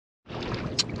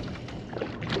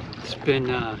It's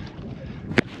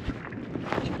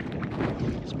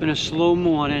been a slow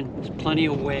morning. There's plenty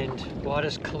of wind.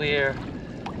 Water's clear.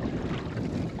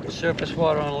 Surface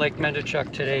water on Lake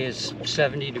Menderchuck today is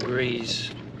 70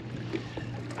 degrees.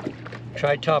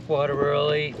 Tried topwater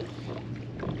early.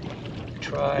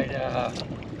 Tried a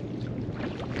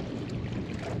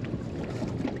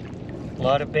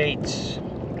lot of baits.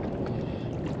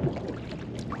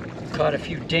 Caught a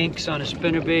few dinks on a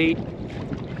spinnerbait.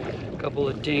 A couple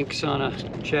of dinks on a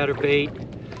chatterbait.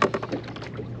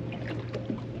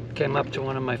 Came up to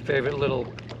one of my favorite little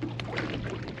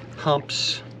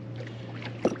humps.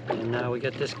 And now we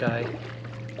got this guy.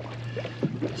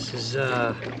 This is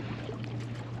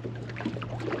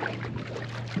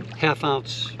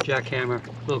half-ounce Jackhammer,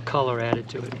 a little color added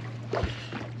to it.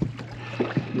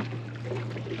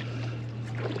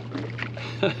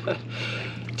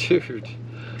 Dude,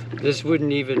 this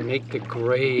wouldn't even make the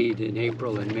grade in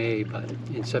April and May, but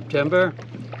in September,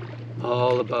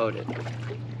 all about it.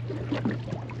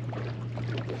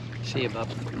 See you, bub.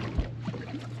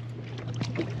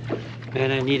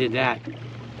 Man, I needed that.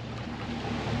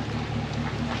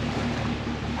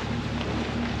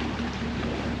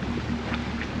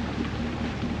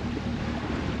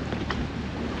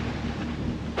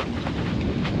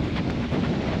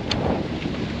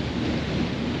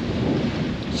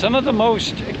 Some of the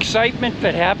most excitement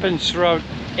that happens throughout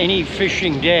any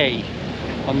fishing day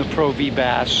on the Pro V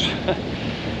Bass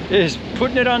is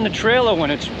putting it on the trailer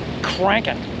when it's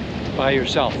cranking by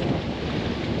yourself.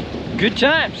 Good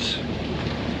times.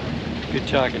 Good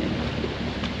talking to you.